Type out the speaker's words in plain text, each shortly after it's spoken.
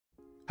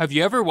Have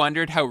you ever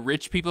wondered how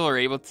rich people are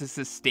able to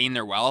sustain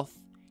their wealth?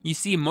 You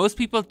see, most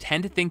people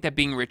tend to think that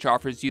being rich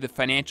offers you the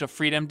financial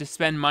freedom to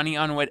spend money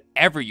on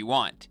whatever you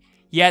want.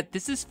 Yet,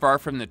 this is far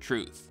from the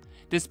truth.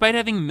 Despite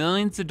having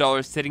millions of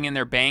dollars sitting in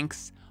their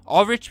banks,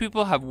 all rich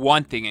people have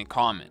one thing in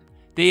common.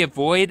 They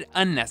avoid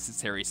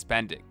unnecessary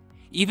spending.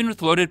 Even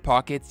with loaded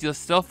pockets, you'll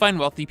still find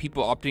wealthy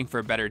people opting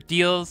for better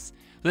deals,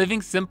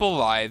 living simple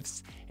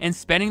lives, and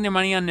spending their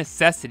money on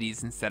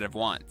necessities instead of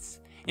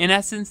wants. In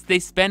essence, they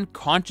spend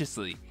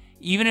consciously,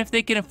 even if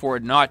they can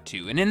afford not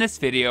to. And in this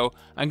video,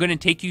 I'm going to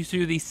take you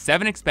through these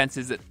 7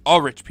 expenses that all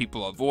rich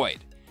people avoid.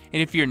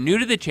 And if you're new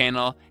to the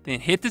channel, then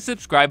hit the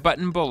subscribe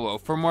button below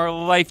for more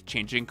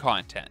life-changing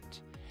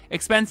content.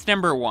 Expense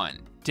number 1,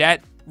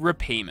 debt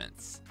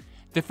repayments.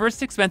 The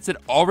first expense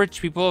that all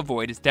rich people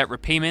avoid is debt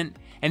repayment,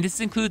 and this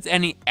includes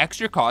any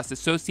extra costs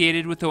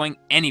associated with owing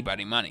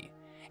anybody money.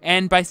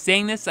 And by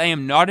saying this, I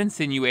am not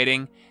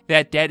insinuating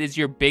that debt is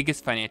your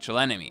biggest financial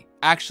enemy.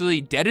 Actually,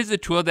 debt is a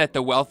tool that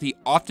the wealthy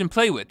often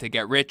play with to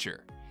get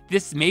richer.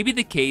 This may be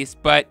the case,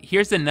 but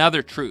here's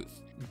another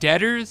truth.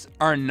 Debtors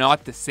are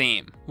not the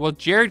same. While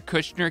Jared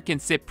Kushner can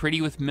sit pretty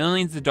with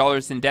millions of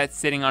dollars in debt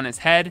sitting on his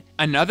head,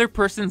 another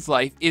person's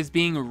life is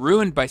being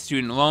ruined by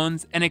student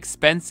loans and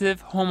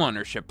expensive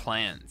homeownership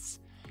plans.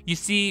 You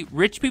see,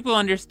 rich people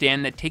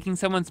understand that taking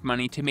someone's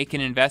money to make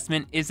an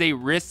investment is a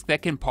risk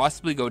that can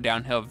possibly go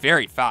downhill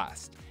very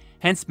fast.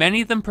 Hence, many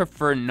of them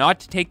prefer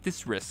not to take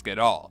this risk at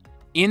all.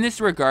 In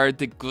this regard,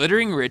 the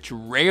glittering rich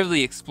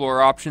rarely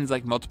explore options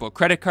like multiple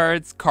credit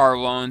cards, car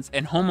loans,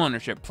 and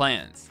homeownership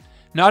plans.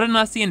 Not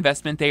unless the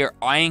investment they are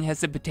eyeing has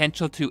the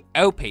potential to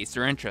outpace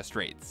their interest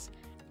rates.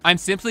 I'm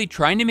simply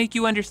trying to make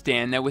you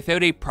understand that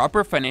without a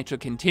proper financial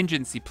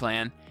contingency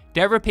plan,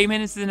 debt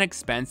repayment is an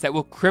expense that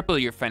will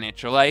cripple your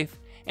financial life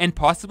and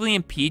possibly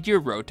impede your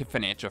road to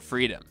financial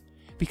freedom.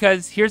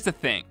 Because here's the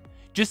thing,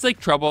 just like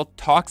trouble,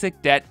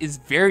 toxic debt is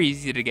very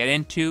easy to get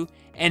into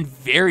and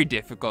very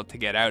difficult to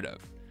get out of.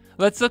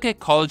 Let's look at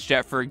college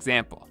debt for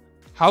example.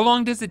 How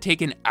long does it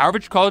take an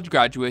average college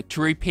graduate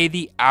to repay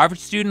the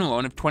average student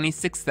loan of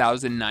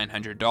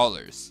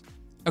 $26,900?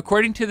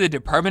 According to the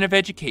Department of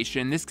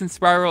Education, this can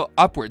spiral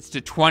upwards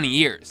to 20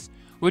 years,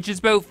 which is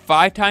about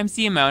 5 times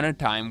the amount of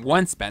time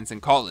one spends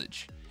in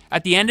college.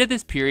 At the end of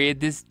this period,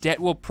 this debt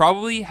will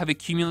probably have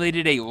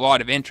accumulated a lot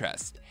of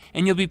interest,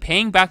 and you'll be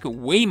paying back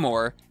way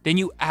more than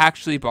you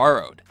actually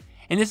borrowed.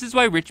 And this is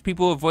why rich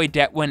people avoid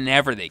debt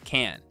whenever they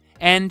can.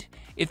 And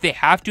if they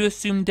have to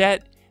assume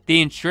debt, they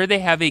ensure they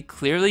have a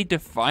clearly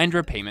defined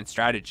repayment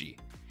strategy.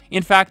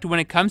 In fact, when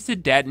it comes to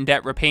debt and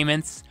debt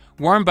repayments,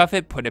 Warren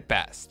Buffett put it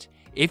best.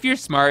 If you're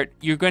smart,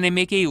 you're going to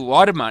make a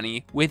lot of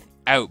money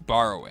without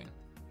borrowing.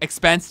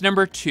 Expense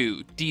number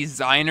 2,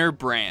 designer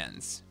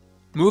brands.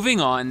 Moving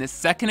on, the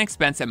second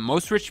expense that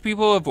most rich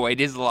people avoid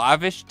is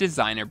lavish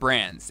designer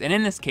brands. And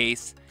in this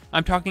case,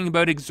 I'm talking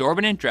about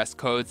exorbitant dress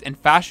codes and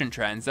fashion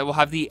trends that will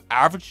have the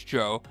average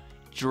Joe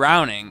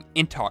drowning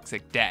in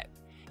toxic debt.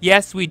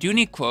 Yes, we do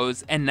need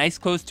clothes, and nice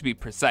clothes to be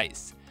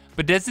precise,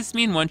 but does this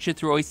mean one should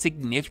throw a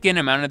significant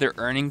amount of their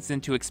earnings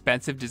into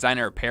expensive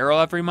designer apparel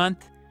every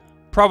month?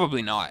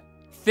 Probably not.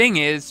 Thing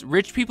is,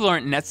 rich people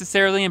aren't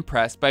necessarily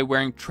impressed by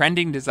wearing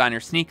trending designer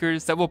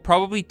sneakers that will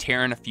probably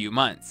tear in a few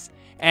months.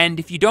 And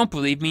if you don't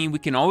believe me, we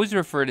can always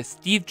refer to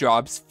Steve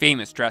Jobs'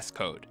 famous dress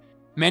code.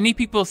 Many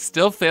people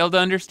still fail to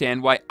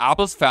understand why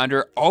Apple's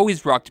founder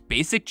always rocked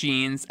basic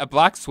jeans, a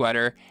black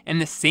sweater,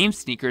 and the same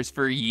sneakers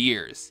for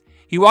years.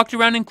 He walked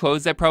around in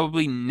clothes that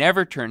probably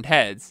never turned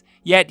heads,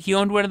 yet he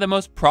owned one of the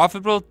most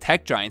profitable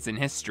tech giants in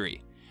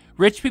history.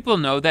 Rich people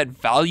know that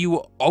value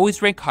will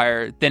always rank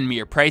higher than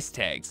mere price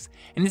tags,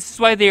 and this is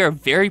why they are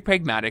very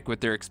pragmatic with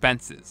their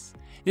expenses.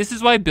 This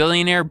is why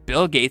billionaire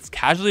Bill Gates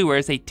casually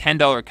wears a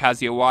 $10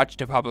 Casio watch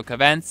to public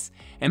events,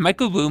 and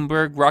Michael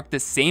Bloomberg rocked the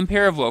same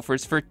pair of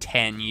loafers for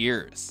 10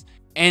 years.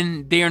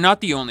 And they are not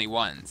the only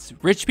ones.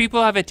 Rich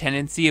people have a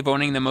tendency of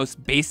owning the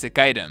most basic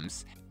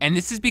items, and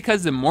this is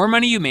because the more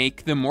money you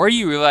make, the more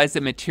you realize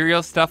that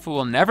material stuff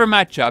will never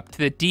match up to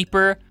the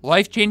deeper,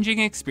 life-changing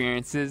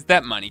experiences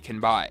that money can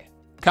buy.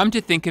 Come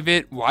to think of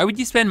it, why would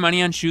you spend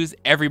money on shoes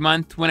every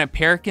month when a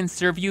pair can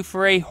serve you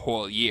for a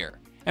whole year?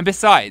 And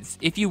besides,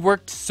 if you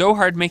worked so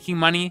hard making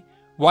money,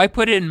 why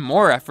put in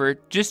more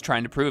effort just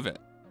trying to prove it?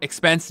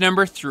 Expense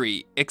number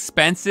 3,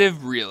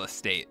 expensive real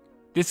estate.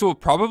 This will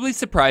probably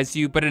surprise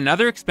you, but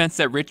another expense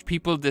that rich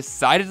people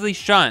decidedly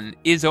shun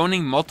is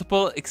owning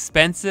multiple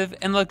expensive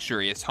and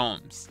luxurious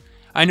homes.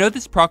 I know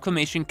this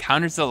proclamation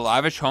counters the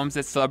lavish homes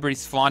that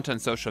celebrities flaunt on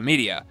social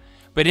media,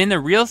 but in the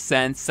real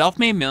sense,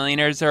 self-made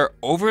millionaires are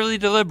overly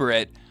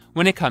deliberate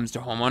when it comes to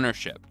home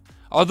ownership.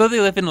 Although they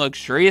live in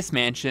luxurious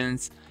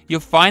mansions, you'll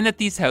find that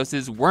these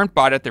houses weren't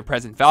bought at their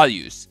present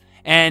values,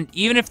 and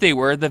even if they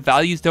were, the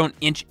values don't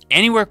inch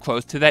anywhere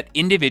close to that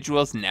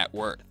individual's net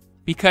worth.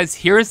 Because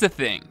here's the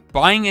thing,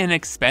 buying an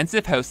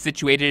expensive house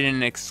situated in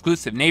an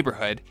exclusive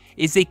neighborhood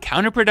is a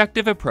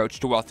counterproductive approach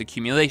to wealth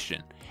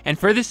accumulation. And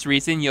for this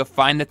reason, you'll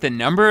find that the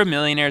number of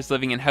millionaires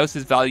living in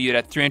houses valued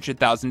at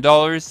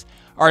 $300,000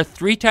 are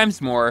 3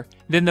 times more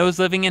than those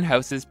living in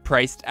houses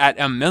priced at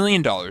 $1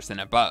 million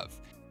and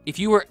above. If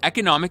you are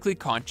economically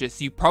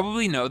conscious, you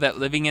probably know that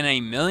living in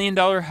a $1 million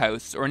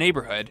house or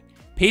neighborhood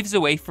paves the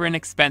way for an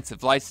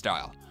expensive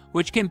lifestyle,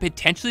 which can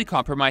potentially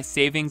compromise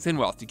savings and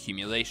wealth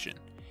accumulation.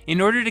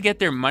 In order to get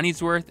their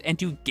money's worth and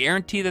to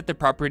guarantee that the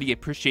property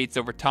appreciates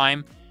over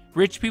time,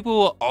 rich people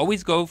will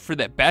always go for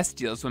the best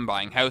deals when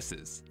buying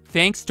houses.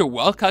 Thanks to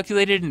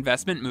well-calculated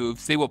investment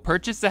moves, they will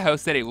purchase the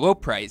house at a low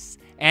price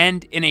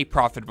and in a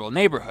profitable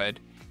neighborhood,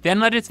 then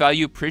let its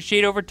value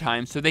appreciate over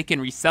time so they can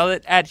resell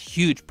it at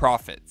huge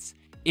profits.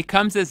 It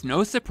comes as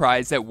no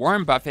surprise that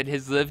Warren Buffett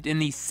has lived in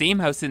the same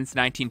house since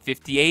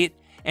 1958,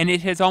 and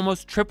it has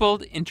almost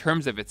tripled in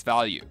terms of its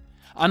value.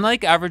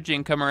 Unlike average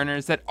income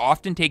earners that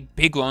often take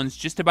big loans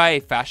just to buy a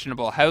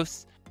fashionable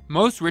house,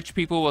 most rich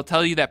people will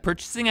tell you that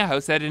purchasing a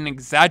house at an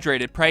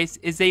exaggerated price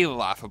is a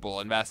laughable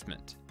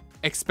investment.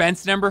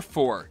 Expense number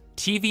 4,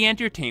 TV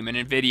entertainment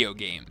and video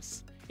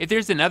games. If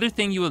there's another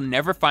thing you will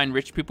never find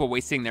rich people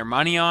wasting their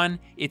money on,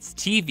 it's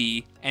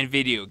TV and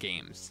video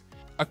games.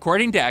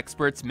 According to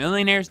experts,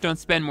 millionaires don't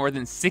spend more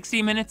than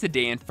 60 minutes a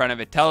day in front of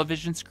a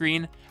television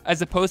screen,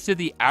 as opposed to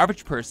the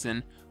average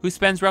person who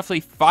spends roughly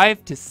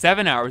 5 to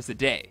 7 hours a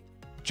day.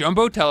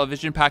 Jumbo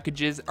television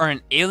packages are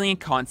an alien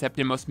concept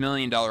in most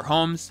million-dollar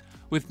homes,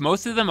 with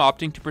most of them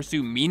opting to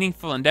pursue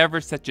meaningful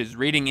endeavors such as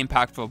reading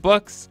impactful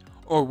books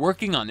or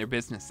working on their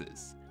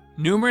businesses.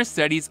 Numerous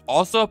studies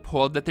also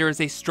uphold that there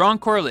is a strong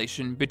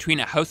correlation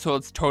between a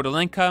household's total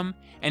income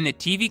and the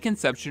TV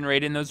consumption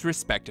rate in those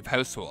respective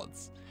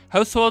households.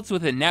 Households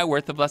with a net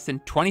worth of less than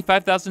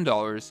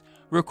 $25,000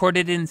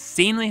 recorded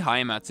insanely high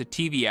amounts of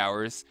TV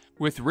hours,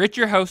 with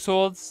richer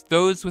households,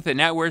 those with a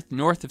net worth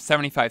north of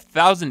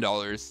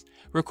 $75,000,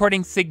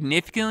 recording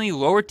significantly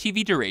lower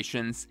TV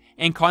durations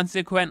and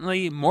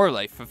consequently more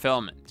life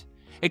fulfillment.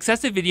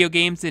 Excessive video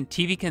games and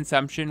TV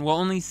consumption will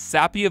only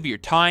sap you of your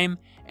time,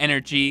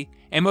 energy,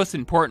 and most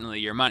importantly,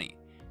 your money.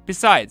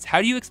 Besides,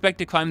 how do you expect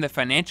to climb the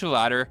financial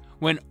ladder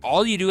when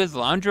all you do is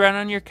lounge around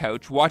on your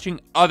couch watching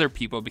other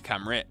people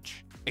become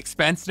rich?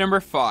 Expense number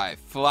 5,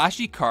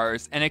 flashy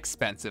cars and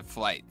expensive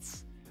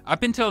flights.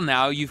 Up until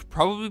now, you've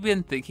probably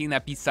been thinking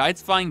that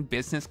besides flying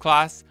business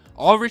class,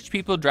 all rich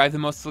people drive the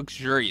most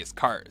luxurious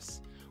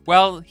cars.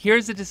 Well,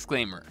 here's a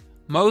disclaimer.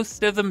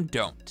 Most of them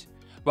don't.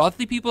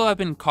 Wealthy people have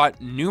been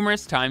caught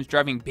numerous times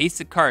driving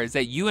basic cars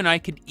that you and I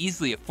could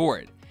easily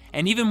afford,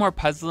 and even more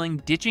puzzling,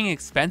 ditching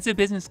expensive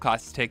business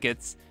class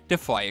tickets to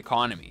fly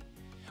economy.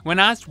 When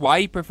asked why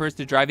he prefers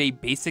to drive a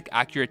basic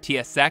Acura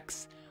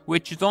TSX,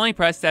 which is only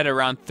priced at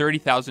around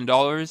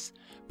 $30,000,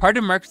 part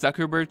of Mark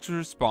Zuckerberg's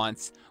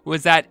response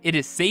was that it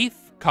is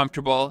safe,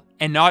 comfortable,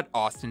 and not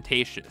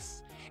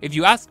ostentatious. If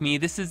you ask me,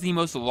 this is the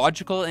most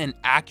logical and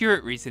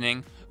accurate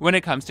reasoning when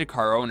it comes to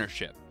car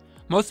ownership.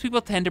 Most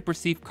people tend to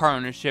perceive car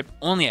ownership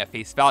only at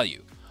face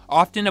value,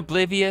 often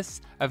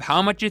oblivious of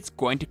how much it's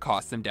going to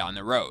cost them down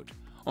the road.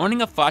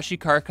 Owning a flashy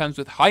car comes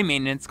with high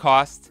maintenance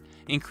costs,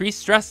 increased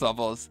stress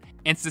levels,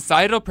 and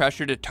societal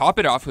pressure to top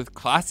it off with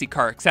classy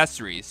car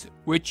accessories,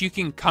 which you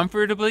can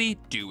comfortably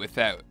do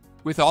without.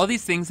 With all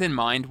these things in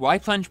mind, why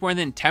plunge more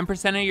than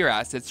 10% of your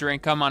assets or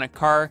income on a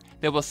car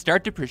that will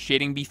start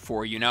depreciating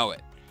before you know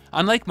it?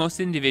 Unlike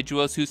most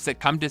individuals who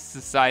succumb to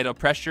societal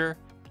pressure,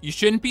 you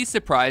shouldn't be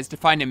surprised to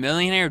find a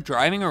millionaire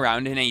driving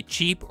around in a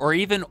cheap or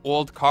even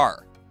old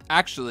car.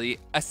 Actually,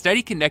 a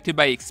study conducted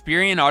by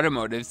Experian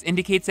Automotives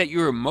indicates that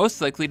you are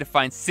most likely to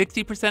find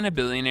 60% of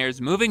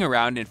billionaires moving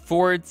around in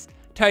Fords,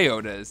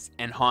 Toyotas,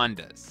 and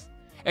Hondas.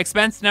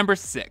 Expense number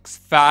 6,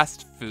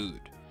 fast food.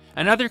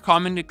 Another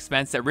common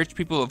expense that rich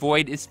people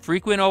avoid is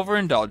frequent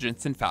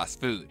overindulgence in fast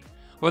food.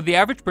 While the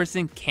average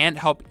person can't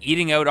help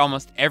eating out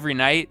almost every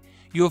night,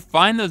 you'll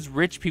find those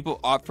rich people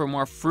opt for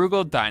more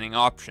frugal dining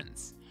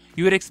options.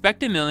 You would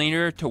expect a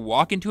millionaire to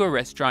walk into a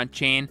restaurant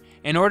chain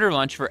and order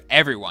lunch for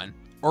everyone,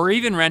 or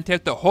even rent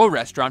out the whole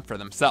restaurant for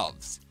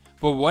themselves.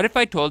 But what if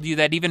I told you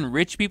that even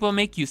rich people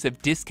make use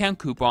of discount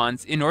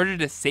coupons in order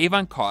to save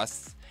on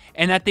costs,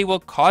 and that they will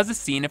cause a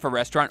scene if a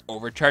restaurant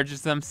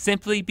overcharges them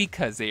simply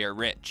because they are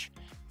rich?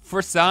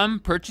 For some,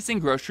 purchasing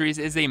groceries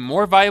is a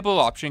more viable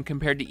option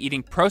compared to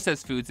eating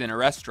processed foods in a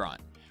restaurant.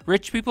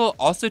 Rich people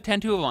also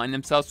tend to align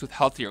themselves with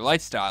healthier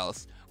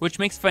lifestyles, which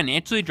makes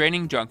financially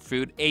draining junk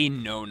food a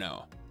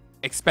no-no.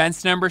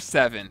 Expense number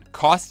 7,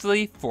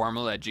 costly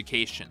formal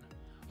education.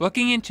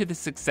 Looking into the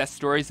success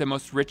stories of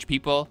most rich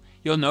people,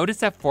 you'll notice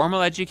that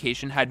formal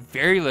education had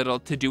very little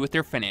to do with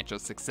their financial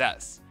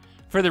success.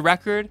 For the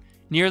record,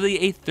 nearly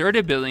a third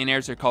of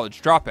billionaires are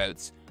college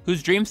dropouts,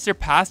 whose dreams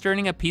surpassed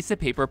earning a piece of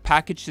paper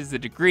packaged as a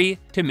degree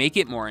to make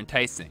it more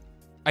enticing.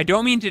 I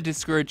don't mean to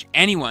discourage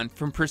anyone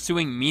from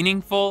pursuing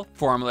meaningful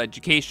formal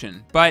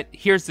education, but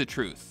here's the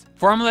truth.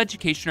 Formal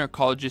education, or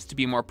colleges to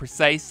be more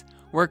precise,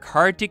 work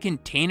hard to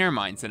contain our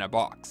minds in a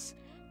box.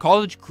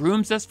 College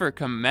grooms us for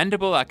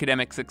commendable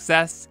academic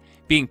success,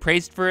 being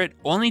praised for it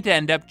only to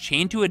end up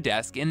chained to a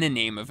desk in the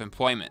name of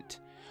employment.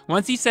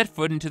 Once you set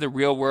foot into the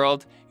real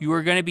world, you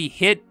are going to be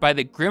hit by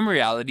the grim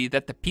reality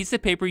that the piece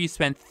of paper you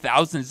spent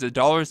thousands of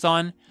dollars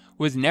on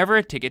was never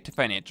a ticket to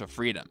financial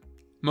freedom.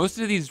 Most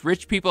of these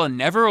rich people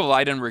never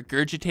relied on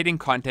regurgitating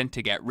content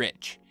to get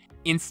rich.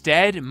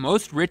 Instead,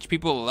 most rich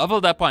people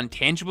leveled up on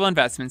tangible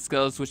investment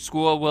skills which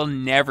school will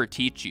never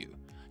teach you.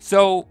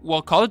 So,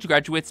 while college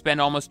graduates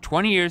spend almost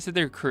 20 years of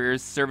their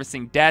careers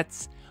servicing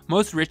debts,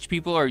 most rich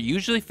people are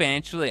usually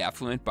financially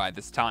affluent by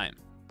this time.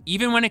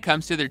 Even when it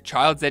comes to their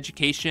child's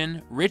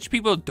education, rich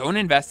people don't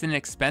invest in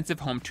expensive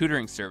home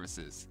tutoring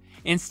services.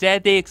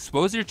 Instead, they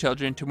expose their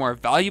children to more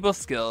valuable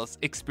skills,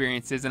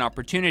 experiences, and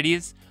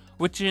opportunities,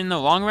 which in the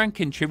long run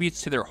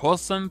contributes to their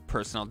wholesome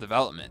personal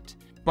development.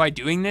 By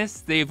doing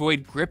this, they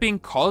avoid gripping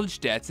college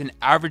debts and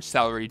average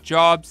salary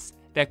jobs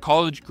that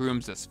college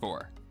grooms us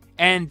for.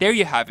 And there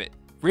you have it.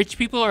 Rich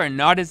people are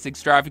not as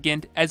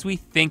extravagant as we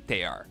think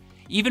they are.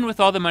 Even with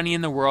all the money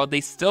in the world,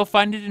 they still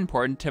find it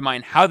important to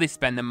mind how they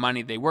spend the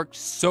money they worked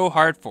so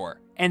hard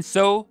for. And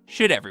so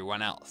should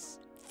everyone else.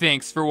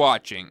 Thanks for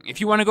watching. If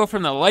you want to go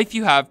from the life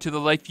you have to the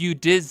life you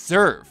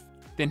deserve,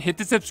 then hit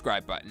the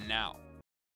subscribe button now.